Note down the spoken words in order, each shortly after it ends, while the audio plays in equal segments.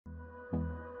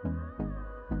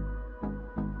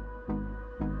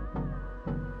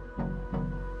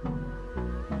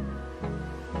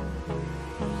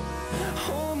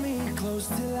close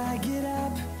till I get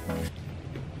up.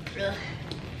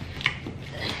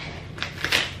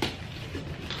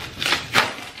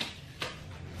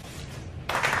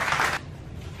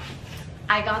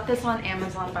 I got this on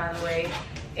Amazon, by the way.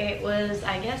 It was,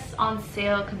 I guess, on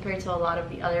sale compared to a lot of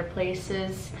the other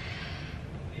places.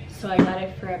 So I got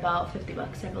it for about 50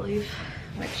 bucks, I believe,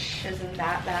 which isn't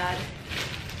that bad.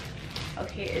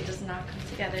 Okay, it does not come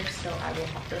together, so I will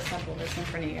have to assemble this in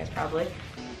front of you guys probably.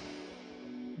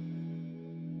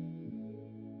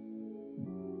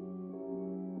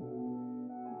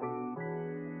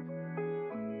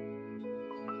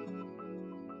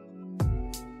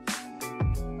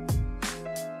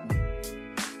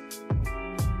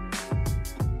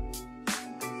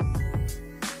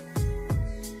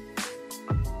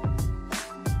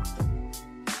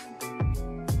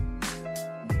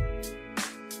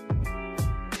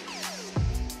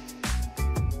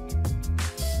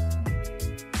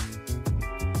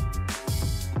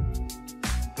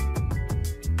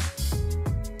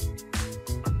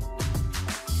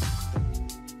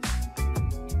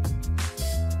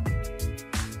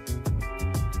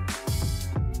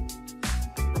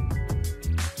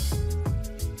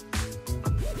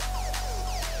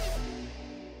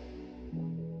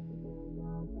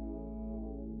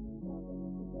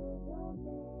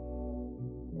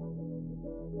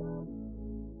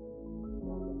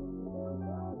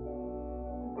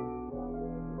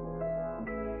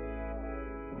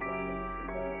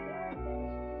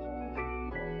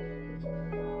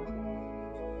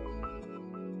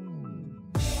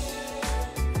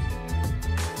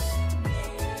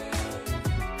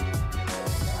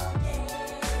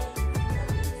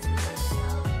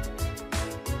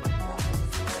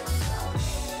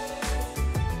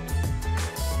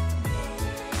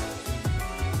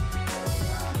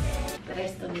 I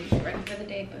still need to get ready for the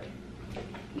day, but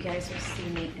you guys will see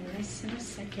me in this in a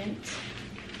second.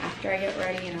 After I get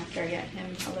ready and after I get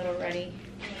him a little ready.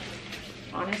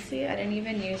 Honestly, I didn't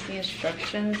even use the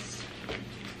instructions.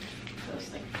 It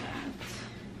goes like that.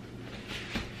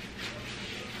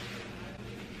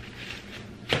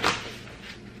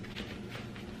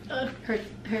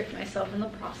 Hurt myself in the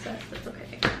process. That's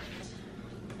okay.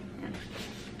 And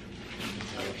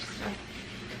other stuff.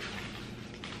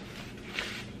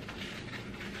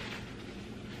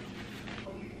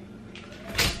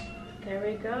 There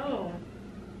we go.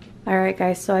 Alright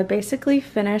guys, so I basically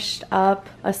finished up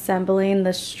assembling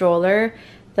the stroller,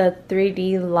 the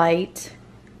 3D Lite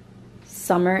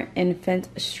Summer Infant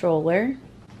Stroller.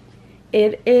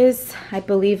 It is, I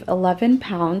believe, 11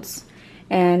 pounds,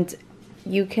 and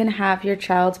you can have your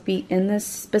child be in this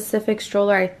specific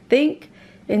stroller, I think,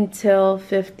 until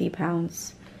 50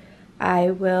 pounds.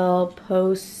 I will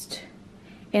post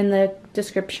in the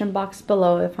description box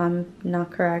below if I'm not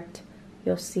correct.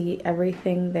 You'll see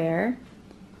everything there.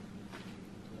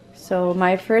 So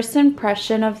my first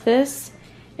impression of this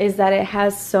is that it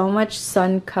has so much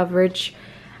sun coverage,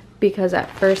 because at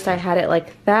first I had it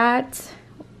like that,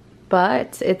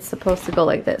 but it's supposed to go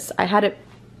like this. I had it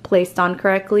placed on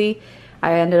correctly.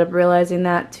 I ended up realizing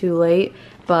that too late,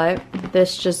 but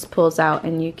this just pulls out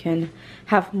and you can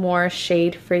have more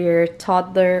shade for your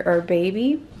toddler or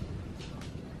baby.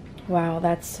 Wow,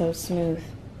 that's so smooth.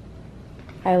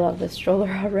 I love this stroller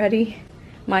already.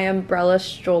 My umbrella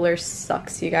stroller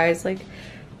sucks, you guys. Like,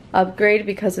 upgrade,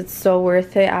 because it's so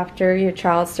worth it after your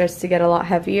child starts to get a lot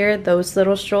heavier. Those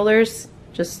little strollers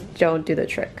just don't do the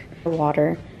trick.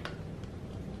 Water.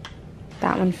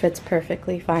 That one fits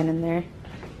perfectly fine in there.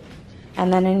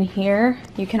 And then in here,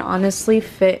 you can honestly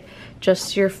fit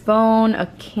just your phone, a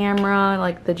camera,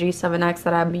 like the G7X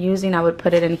that I'm using. I would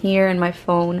put it in here in my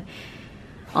phone.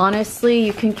 Honestly,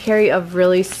 you can carry a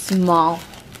really small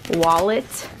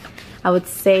wallet. I would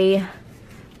say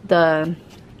the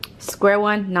square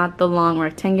one, not the long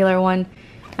rectangular one.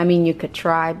 I mean, you could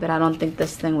try, but I don't think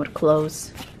this thing would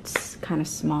close. It's kind of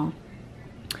small.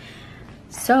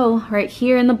 So right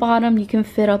here in the bottom, you can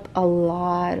fit up a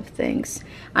lot of things.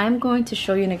 I'm going to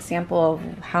show you an example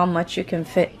of how much you can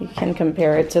fit. You can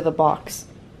compare it to the box.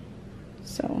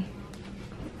 So,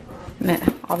 and it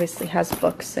obviously has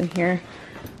books in here.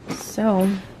 So,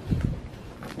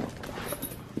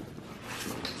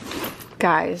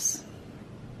 guys,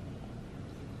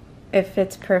 it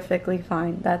fits perfectly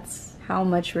fine. That's how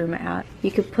much room it has.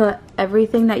 You could put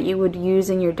everything that you would use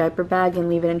in your diaper bag and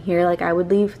leave it in here. Like, I would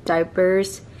leave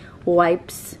diapers,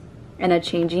 wipes, and a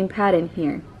changing pad in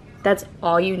here. That's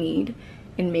all you need,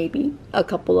 and maybe a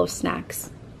couple of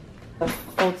snacks.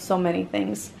 Holds so many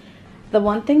things. The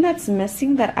one thing that's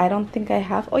missing that I don't think I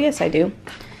have, oh yes I do.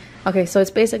 Okay, so it's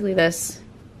basically this.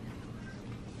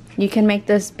 You can make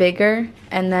this bigger,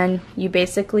 and then you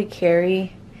basically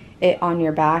carry it on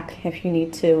your back if you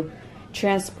need to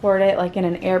transport it like in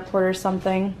an airport or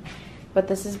something. But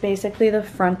this is basically the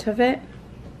front of it.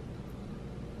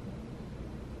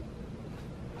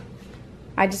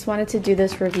 I just wanted to do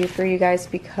this review for you guys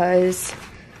because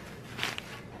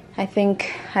I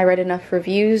think I read enough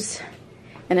reviews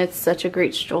and it's such a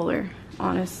great stroller,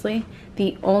 honestly.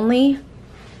 The only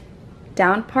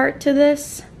down part to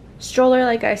this stroller,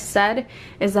 like I said,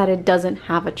 is that it doesn't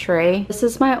have a tray. This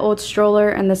is my old stroller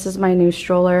and this is my new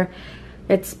stroller.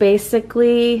 It's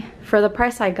basically, for the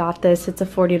price I got this, it's a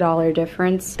 $40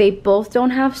 difference. They both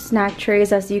don't have snack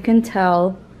trays, as you can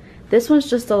tell. This one's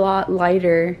just a lot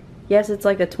lighter. Yes, it's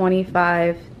like a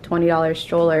 $20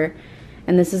 stroller,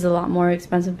 and this is a lot more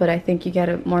expensive, but I think you get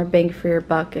a more bang for your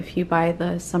buck if you buy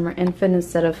the Summer Infant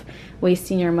instead of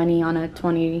wasting your money on a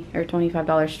 $20 or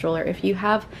 $25 stroller. If you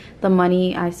have the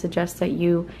money, I suggest that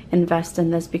you invest in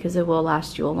this because it will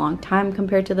last you a long time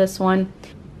compared to this one.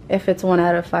 If it's 1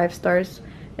 out of 5 stars,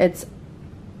 it's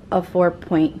a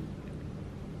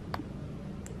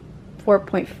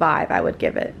 4.5 I would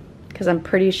give it, because I'm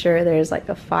pretty sure there's like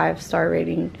a 5-star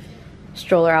rating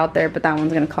stroller out there, but that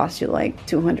one's gonna cost you like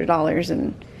 $200,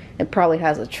 and it probably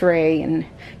has a tray and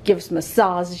gives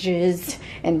massages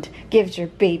and gives your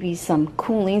baby some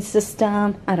cooling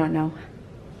system. I don't know,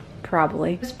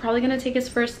 probably. He's probably gonna take his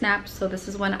first nap, so this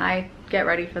is when I get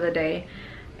ready for the day.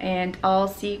 And I'll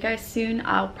see you guys soon.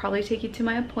 I'll probably take you to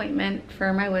my appointment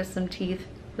for my wisdom teeth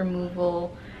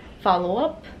removal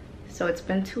follow-up. So it's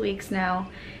been 2 weeks now,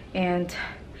 and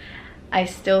I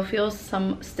still feel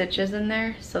some stitches in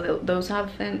there, so those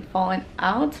haven't fallen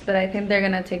out, but I think they're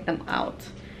gonna take them out.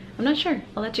 I'm not sure.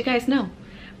 I'll let you guys know.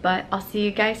 But I'll see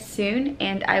you guys soon,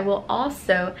 and I will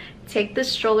also take the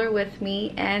stroller with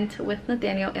me and with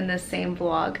Nathaniel in the same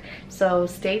vlog. So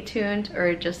stay tuned,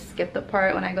 or just skip the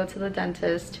part when I go to the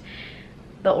dentist,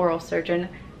 the oral surgeon.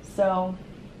 So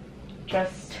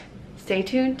just stay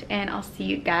tuned, and I'll see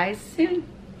you guys soon.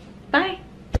 Bye.